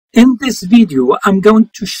In this video, I'm going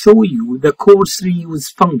to show you the course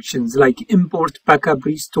reuse functions like import, backup,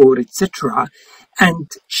 restore, etc.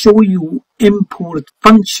 and show you import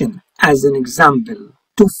function as an example.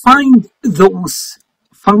 To find those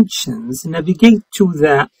functions, navigate to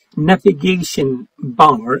the navigation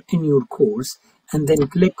bar in your course and then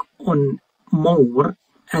click on more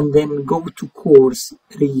and then go to course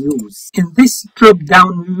reuse. In this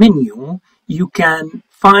drop-down menu, you can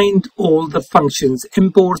find all the functions: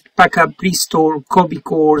 import, backup, restore, copy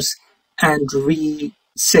course, and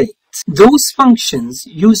reset. Those functions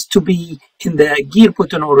used to be in the gear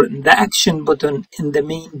button or in the action button in the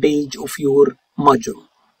main page of your module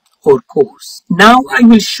or course. Now I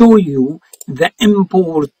will show you the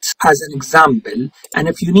import as an example, and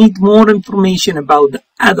if you need more information about the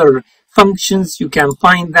other functions, you can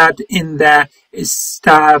find that in the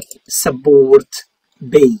staff support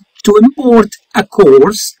page. To import a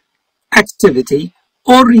course, activity,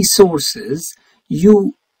 or resources,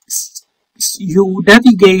 you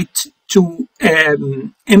navigate to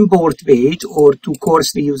import page or to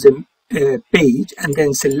course reuse page and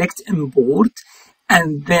then select import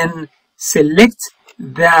and then select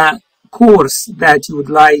the course that you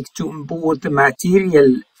would like to import the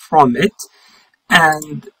material from it.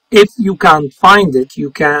 And if you can't find it,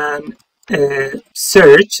 you can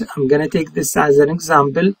search. I'm going to take this as an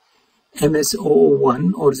example,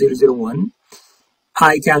 MS001 or 001.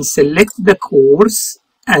 I can select the course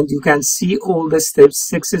and you can see all the steps,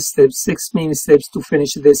 six main steps to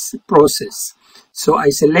finish this process. So I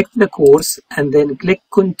select the course and then click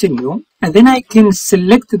continue, and then I can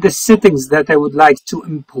select the settings that I would like to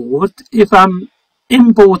import. If I'm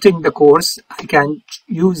importing the course, I can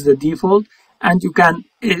use the default and you can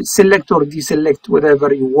select or deselect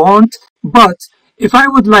whatever you want. But if I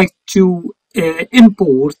would like to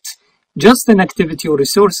import just an activity or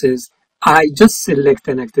resources, I just select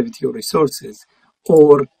an activity or resources.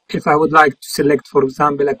 Or if I would like to select, for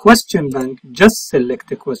example, a question bank, just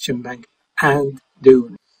select a question bank and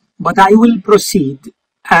do. But I will proceed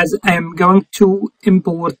as I am going to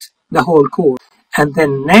import the whole course. And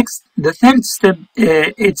then next, the third step,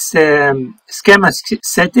 it's schema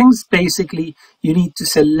settings. Basically, you need to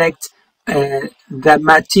select the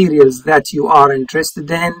materials that you are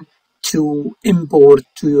interested in to import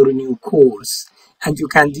to your new course. And you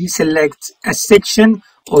can deselect a section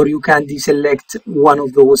or you can deselect one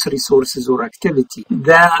of those resources or activity.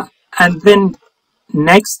 And then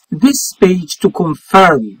next, this page to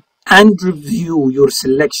confirm and review your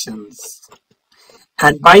selections.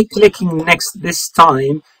 And by clicking next this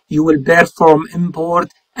time, you will perform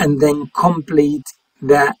import and then complete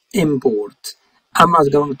the import. I'm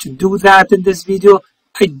not going to do that in this video.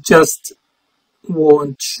 I just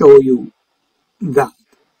want to show you that.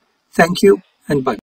 Thank you and bye.